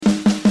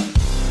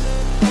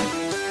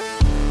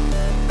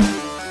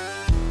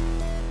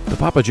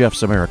Papa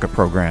Jeff's America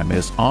program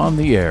is on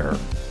the air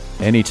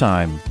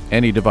anytime,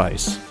 any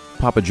device.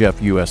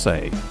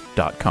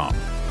 PapaJeffUSA.com.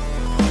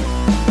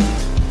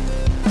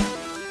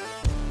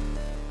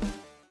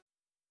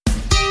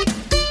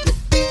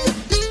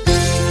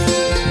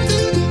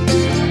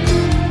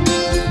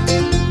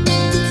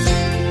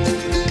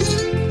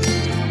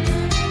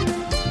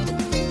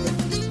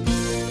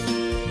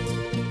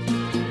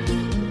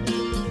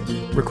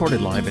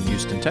 Recorded live in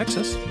Houston,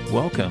 Texas,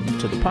 welcome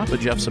to the Papa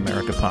Jeff's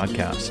America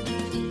podcast.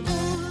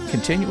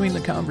 Continuing the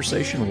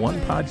conversation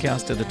one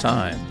podcast at a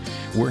time,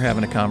 we're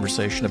having a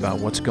conversation about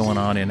what's going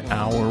on in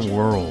our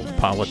world,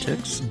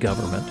 politics,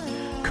 government,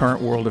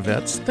 current world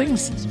events,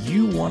 things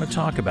you want to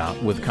talk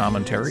about with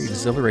commentary,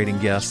 exhilarating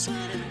guests,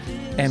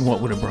 and what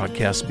would a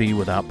broadcast be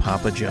without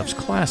Papa Jeff's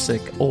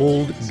classic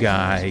old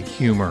guy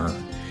humor?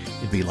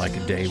 It'd be like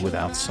a day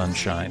without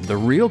sunshine. The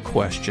real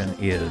question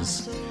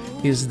is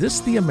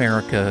this the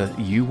America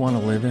you want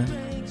to live in?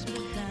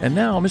 And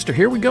now, Mr.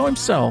 Here We Go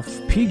himself,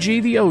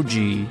 PG the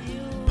OG,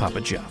 Papa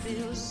Jeff.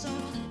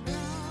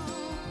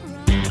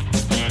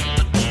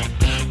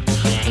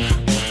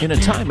 In a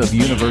time of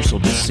universal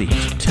deceit,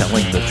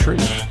 telling the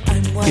truth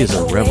is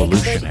a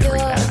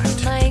revolutionary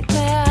act.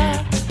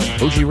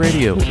 OG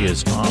Radio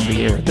is on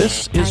the air.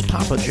 This is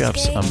Papa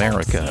Jeff's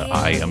America.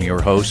 I am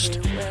your host.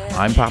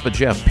 I'm Papa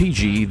Jeff,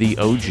 PG the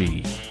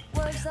OG.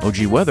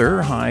 OG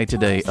weather, high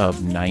today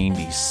of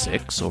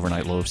 96,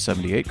 overnight low of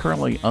 78,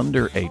 currently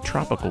under a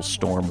tropical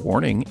storm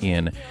warning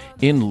in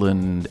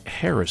inland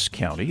Harris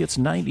County. It's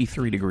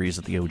 93 degrees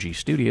at the OG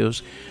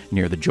Studios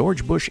near the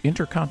George Bush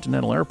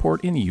Intercontinental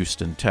Airport in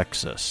Houston,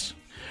 Texas.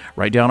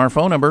 Write down our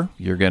phone number.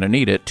 You're going to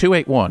need it.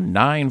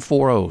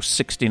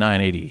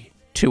 281-940-6980.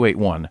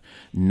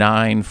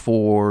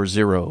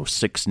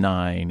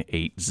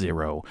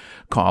 281-940-6980.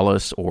 Call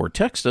us or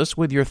text us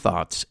with your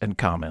thoughts and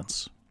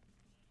comments.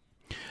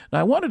 Now,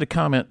 I wanted to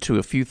comment to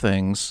a few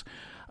things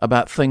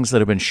about things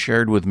that have been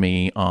shared with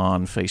me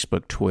on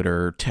Facebook,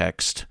 Twitter,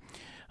 text,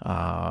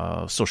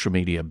 social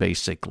media,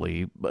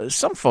 basically.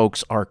 Some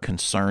folks are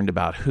concerned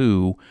about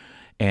who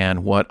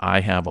and what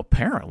I have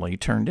apparently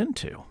turned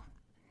into.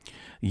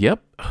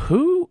 Yep,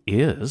 who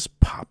is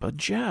Papa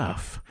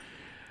Jeff?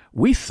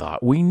 We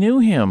thought we knew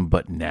him,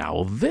 but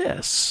now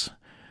this.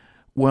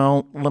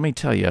 Well, let me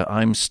tell you,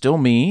 I'm still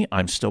me.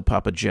 I'm still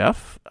Papa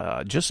Jeff,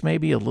 just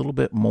maybe a little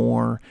bit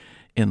more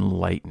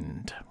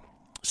enlightened.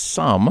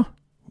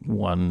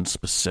 One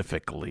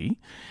specifically,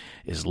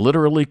 is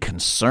literally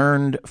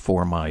concerned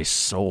for my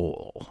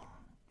soul.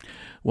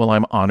 Well,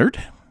 I'm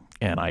honored,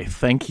 and I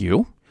thank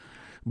you,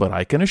 but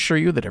I can assure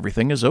you that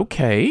everything is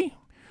okay.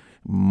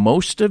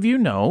 Most of you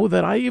know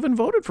that I even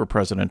voted for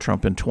President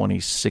Trump in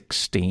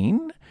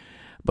 2016,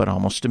 but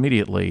almost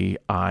immediately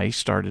I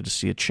started to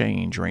see a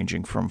change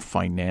ranging from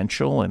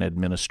financial and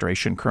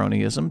administration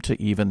cronyism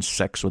to even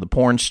sex with a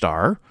porn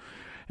star.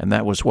 And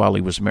that was while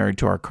he was married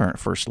to our current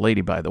First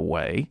Lady, by the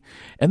way,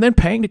 and then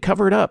paying to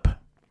cover it up.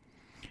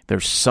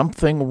 There's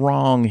something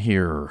wrong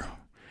here.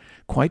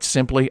 Quite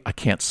simply, I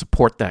can't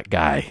support that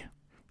guy.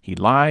 He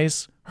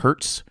lies,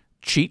 hurts,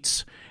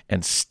 cheats,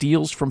 and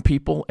steals from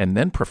people, and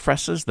then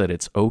professes that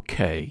it's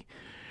okay.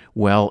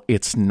 Well,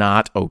 it's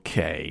not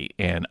okay,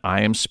 and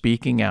I am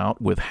speaking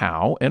out with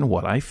how and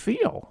what I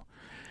feel.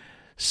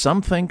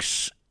 Some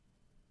thinks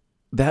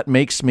that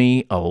makes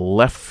me a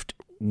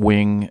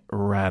left-wing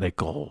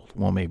radical.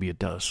 Well, maybe it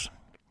does.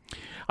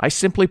 I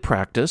simply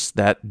practice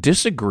that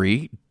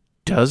disagree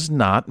does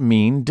not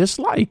mean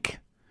dislike.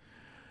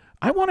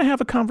 I want to have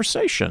a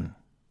conversation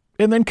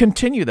and then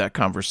continue that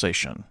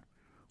conversation,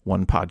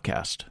 one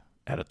podcast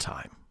at a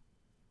time.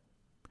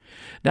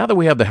 Now that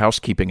we have the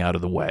housekeeping out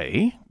of the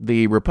way,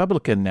 the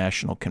Republican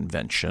National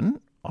Convention,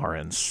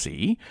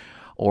 RNC,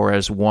 or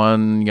as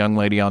one young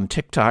lady on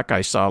TikTok I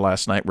saw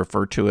last night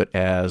refer to it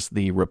as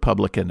the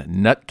Republican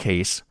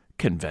Nutcase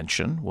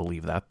Convention, we'll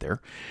leave that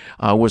there,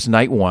 was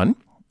night one.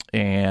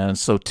 And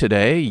so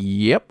today,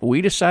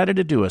 we decided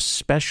to do a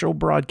special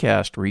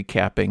broadcast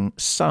recapping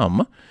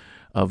some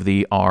of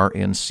the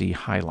RNC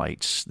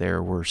highlights.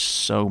 There were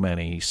so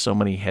many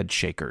head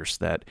shakers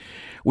that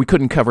we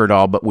couldn't cover it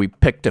all, but we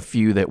picked a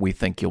few that we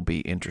think you'll be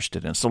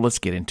interested in. So let's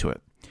get into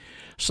it.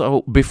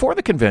 So before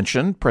the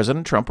convention,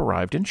 President Trump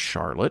arrived in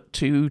Charlotte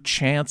to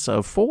chants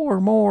of 4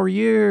 more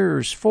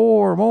years,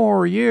 4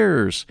 more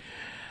years.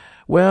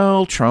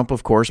 Well, Trump,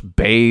 of course,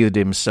 bathed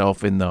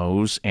himself in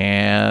those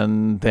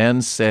and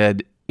then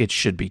said it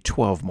should be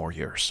 12 more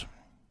years.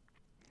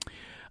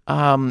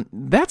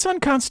 That's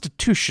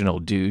unconstitutional,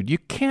 dude. You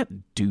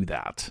can't do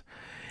that.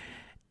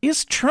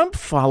 Is Trump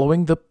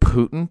following the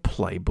Putin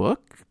playbook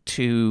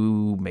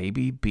to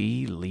maybe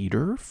be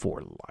leader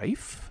for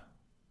life?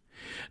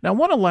 Now,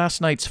 one of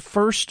last night's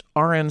first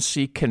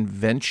RNC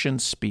convention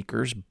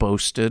speakers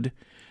boasted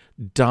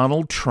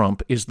Donald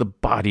Trump is the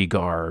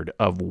bodyguard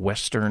of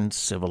Western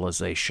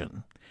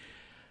civilization.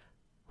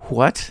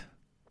 What?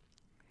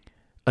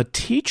 A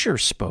teacher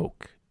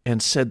spoke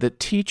and said that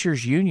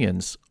teachers'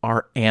 unions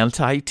are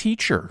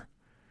anti-teacher.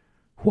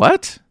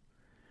 What?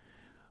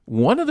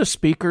 One of the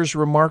speakers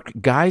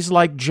remarked, guys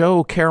like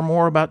Joe care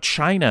more about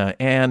China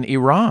and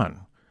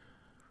Iran.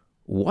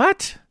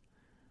 What?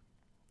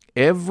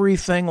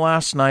 Everything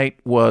last night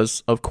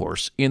was, of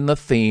course, in the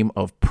theme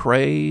of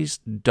praise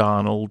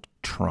Donald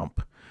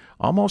Trump,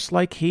 almost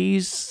like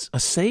he's a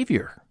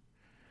savior.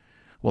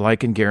 Well, I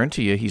can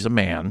guarantee you he's a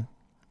man,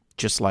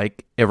 just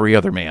like every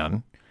other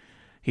man.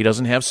 He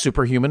doesn't have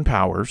superhuman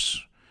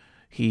powers.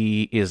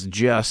 He is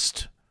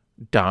just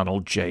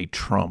Donald J.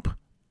 Trump,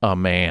 a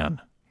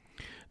man.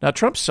 Now,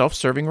 Trump's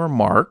self-serving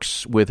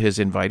remarks with his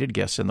invited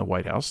guests in the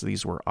White House,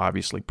 these were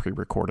obviously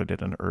pre-recorded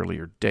at an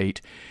earlier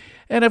date.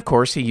 And, of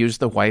course, he used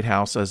the White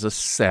House as a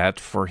set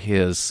for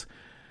his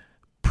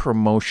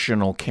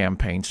promotional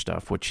campaign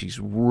stuff, which he's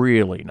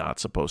really not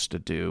supposed to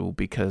do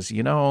because,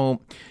 the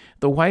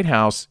White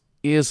House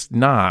is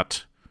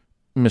not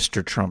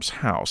Mr. Trump's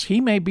house.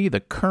 He may be the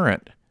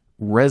current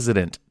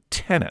resident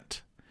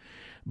tenant,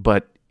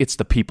 but it's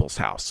the people's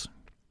house.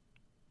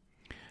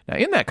 Now,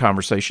 in that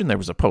conversation, there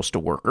was a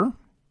postal worker,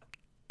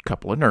 a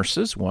couple of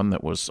nurses, one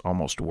that was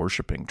almost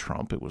worshiping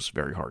Trump. It was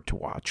very hard to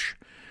watch.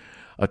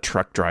 A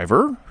truck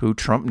driver who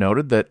Trump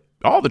noted that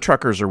all the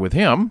truckers are with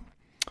him.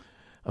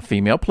 A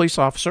female police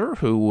officer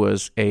who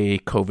was a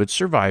COVID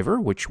survivor,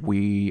 which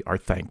we are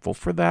thankful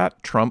for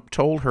that. Trump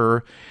told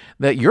her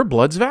that your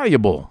blood's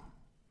valuable.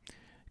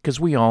 Because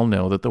we all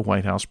know that the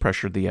White House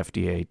pressured the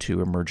FDA to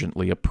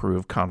emergently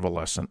approve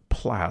convalescent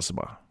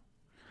plasma.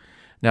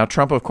 Now,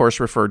 Trump, of course,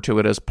 referred to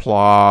it as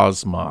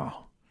plasma.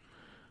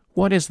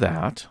 What is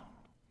that?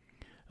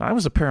 I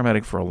was a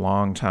paramedic for a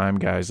long time,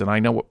 guys, and I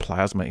know what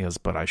plasma is,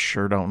 but I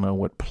sure don't know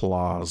what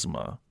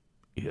plasma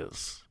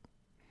is.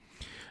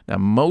 Now,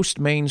 most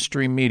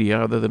mainstream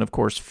media, other than, of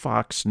course,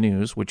 Fox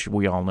News, which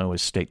we all know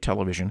is state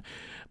television,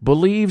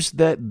 believes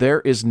that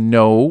there is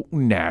no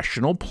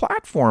national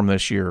platform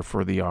this year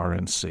for the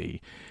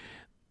RNC.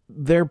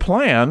 Their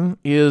plan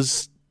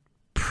is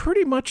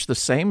pretty much the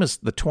same as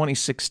the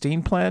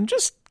 2016 plan.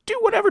 Just do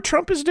whatever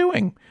Trump is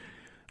doing.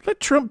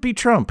 Let Trump be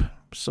Trump.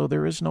 So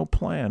there is no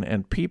plan,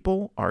 and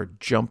people are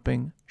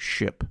jumping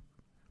ship.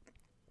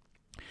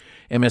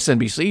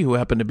 MSNBC, who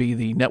happened to be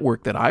the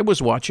network that I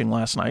was watching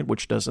last night,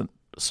 which doesn't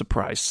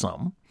surprise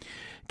some,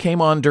 came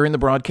on during the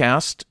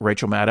broadcast,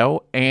 Rachel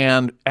Maddow,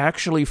 and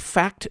actually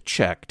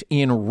fact-checked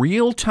in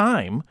real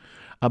time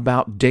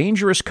about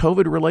dangerous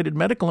COVID-related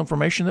medical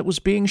information that was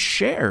being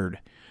shared.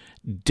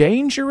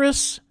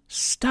 Dangerous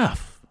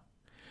stuff.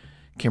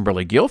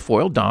 Kimberly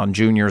Guilfoyle, Don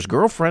Jr.'s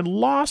girlfriend,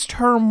 lost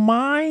her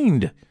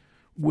mind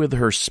with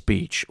her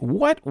speech.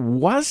 What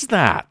was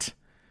that?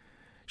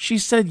 She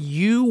said,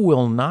 "You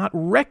will not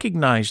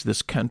recognize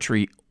this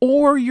country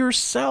or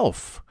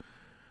yourself."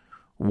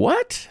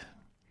 What?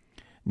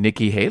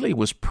 Nikki Haley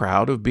was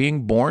proud of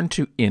being born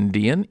to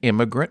Indian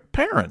immigrant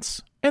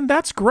parents, and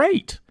that's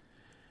great.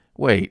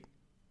 Wait,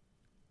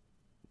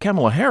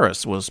 Kamala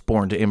Harris was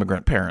born to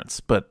immigrant parents,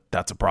 but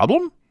that's a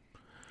problem?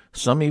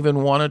 Some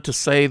even wanted to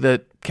say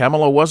that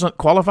Kamala wasn't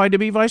qualified to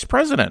be vice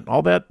president,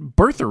 all that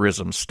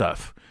birtherism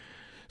stuff,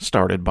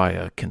 started by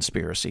a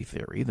conspiracy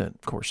theory that,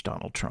 of course,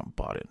 Donald Trump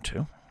bought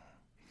into.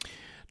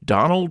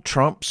 Donald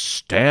Trump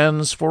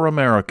stands for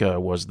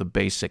America was the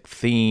basic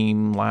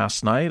theme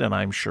last night, and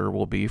I'm sure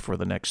will be for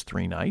the next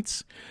 3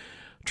 nights.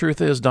 Truth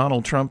is,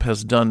 Donald Trump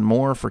has done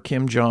more for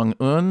Kim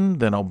Jong-un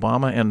than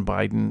Obama and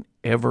Biden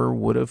ever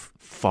would have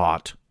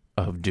thought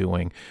of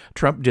doing.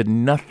 Trump did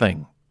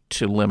nothing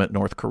to limit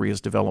North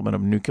Korea's development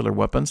of nuclear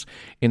weapons.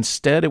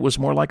 Instead, it was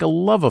more like a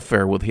love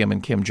affair with him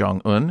and Kim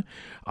Jong-un.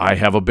 I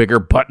have a bigger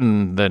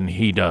button than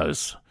he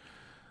does.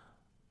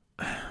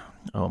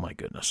 Oh, my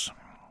goodness.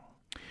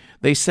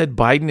 They said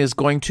Biden is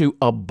going to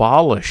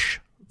abolish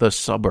the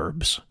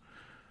suburbs.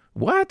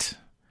 What?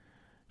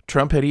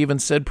 Trump had even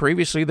said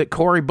previously that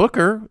Cory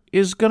Booker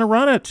is going to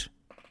run it,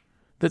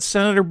 that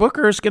Senator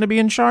Booker is going to be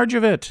in charge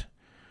of it.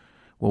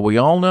 Well, we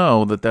all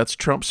know that that's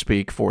Trump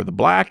speak for the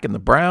black and the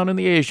brown and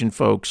the Asian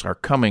folks are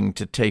coming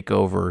to take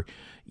over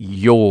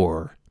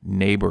your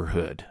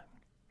neighborhood.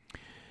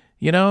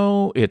 You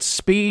know, it's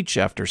speech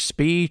after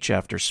speech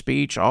after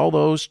speech, all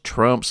those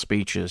Trump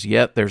speeches,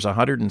 yet there's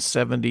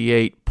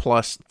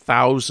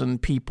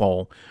 178,000+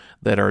 people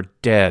that are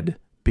dead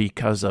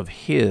because of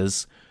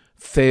his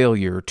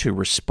failure to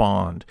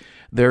respond.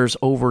 There's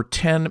over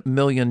 10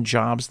 million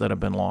jobs that have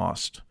been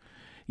lost.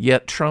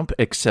 Yet Trump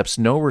accepts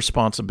no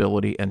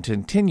responsibility and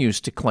continues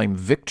to claim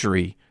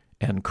victory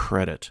and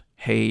credit.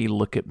 Hey,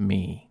 look at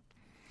me.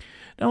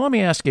 Now, let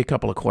me ask you a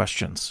couple of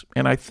questions,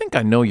 and I think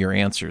I know your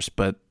answers,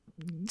 but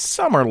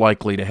some are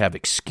likely to have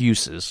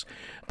excuses.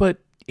 But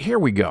here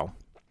we go.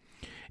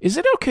 Is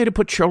it okay to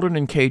put children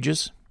in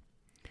cages?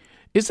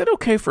 Is it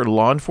okay for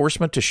law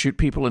enforcement to shoot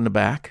people in the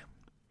back?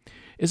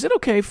 Is it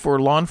okay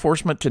for law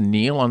enforcement to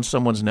kneel on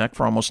someone's neck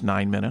for almost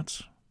 9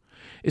 minutes?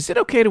 Is it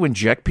okay to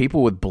inject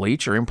people with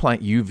bleach or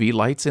implant UV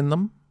lights in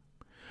them?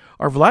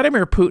 Are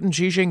Vladimir Putin,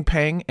 Xi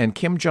Jinping, and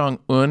Kim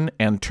Jong-un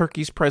and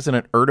Turkey's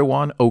President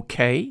Erdogan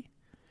okay?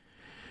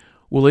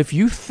 Well, if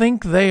you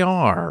think they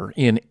are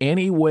in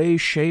any way,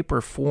 shape,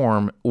 or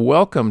form,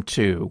 welcome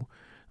to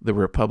the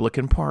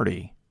Republican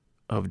Party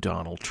of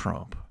Donald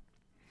Trump.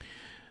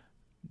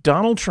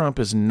 Donald Trump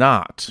is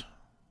not,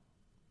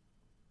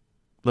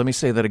 let me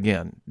say that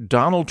again,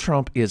 Donald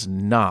Trump is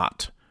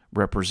not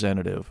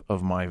representative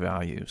of my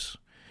values.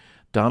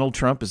 Donald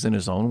Trump is in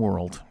his own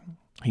world.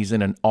 He's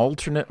in an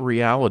alternate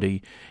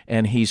reality,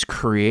 and he's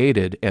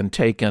created and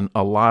taken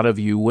a lot of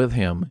you with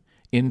him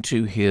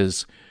into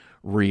his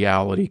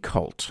reality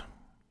cult.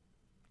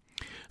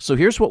 So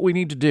here's what we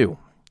need to do.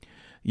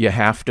 You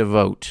have to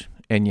vote,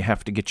 and you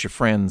have to get your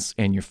friends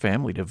and your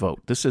family to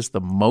vote. This is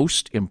the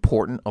most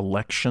important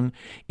election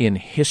in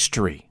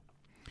history.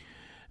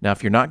 Now,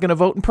 if you're not going to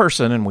vote in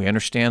person, and we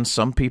understand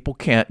some people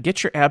can't,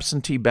 get your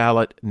absentee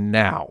ballot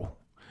now.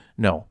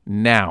 No,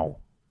 now,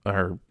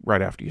 or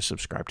right after you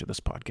subscribe to this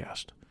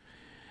podcast.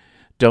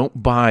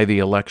 Don't buy the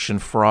election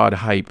fraud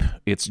hype.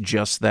 It's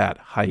just that,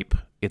 hype.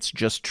 It's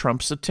just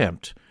Trump's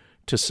attempt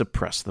to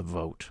suppress the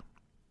vote.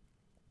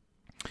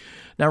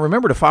 Now,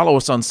 remember to follow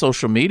us on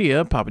social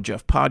media, Papa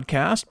Jeff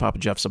Podcast, Papa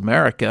Jeff's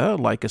America.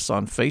 Like us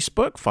on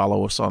Facebook,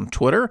 follow us on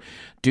Twitter.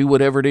 Do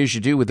whatever it is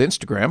you do with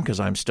Instagram, because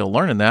I'm still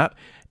learning that.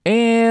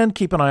 And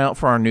keep an eye out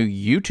for our new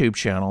YouTube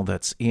channel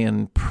that's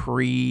in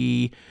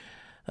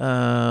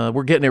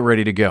we're getting it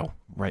ready to go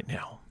right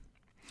now.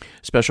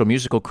 Special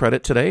musical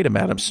credit today to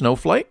Madam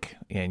Snowflake,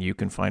 and you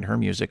can find her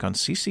music on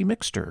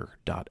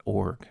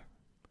ccmixter.org.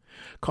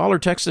 Call or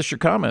text us your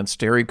comments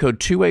to area code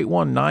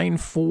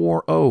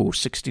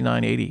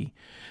 281-940-6980,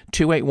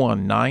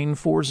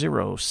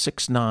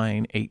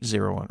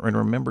 281-940-6980. And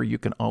remember, you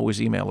can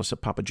always email us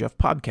at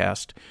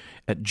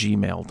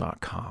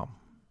papajeffpodcast@gmail.com.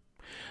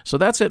 So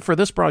that's it for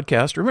this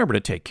broadcast. Remember to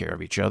take care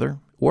of each other.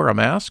 Wear a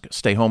mask.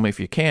 Stay home if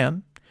you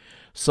can.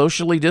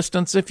 Socially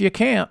distance if you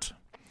can't.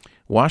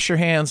 Wash your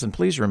hands, and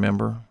please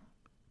remember,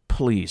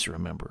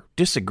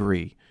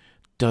 disagree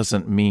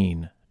doesn't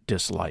mean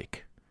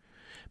dislike.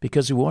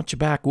 Because we want you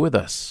back with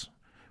us.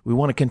 We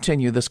want to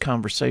continue this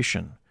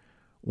conversation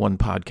one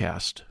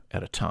podcast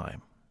at a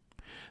time.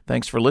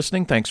 Thanks for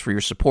listening. Thanks for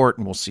your support,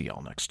 and we'll see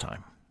y'all next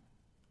time.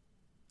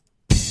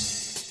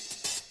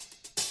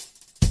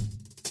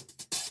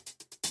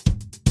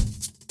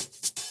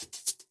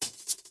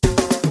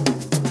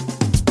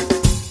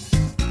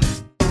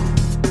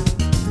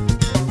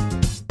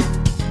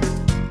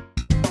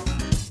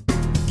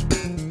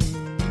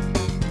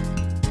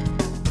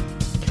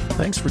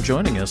 Thanks for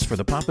joining us for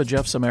the Papa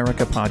Jeff's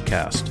America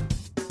podcast.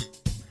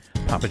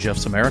 Papa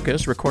Jeff's America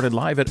is recorded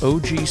live at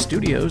OG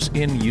Studios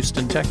in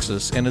Houston,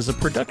 Texas, and is a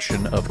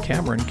production of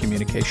Cameron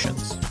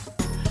Communications.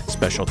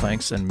 Special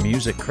thanks and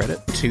music credit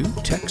to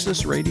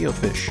Texas Radio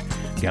Fish,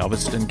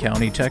 Galveston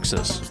County,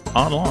 Texas,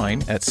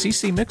 online at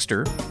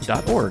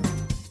ccmixter.org.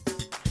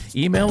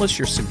 Email us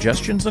your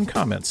suggestions and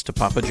comments to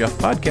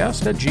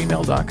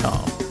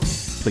papajeffpodcast@gmail.com.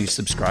 Please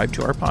subscribe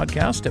to our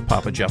podcast at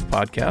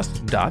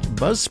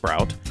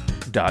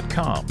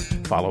papajeffpodcast.buzzsprout.com.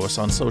 Follow us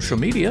on social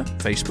media,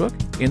 Facebook,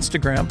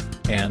 Instagram,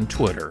 and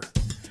Twitter.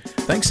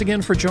 Thanks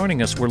again for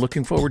joining us. We're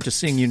looking forward to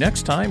seeing you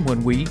next time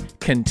when we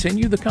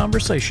continue the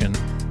conversation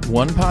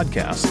one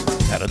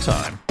podcast at a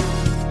time.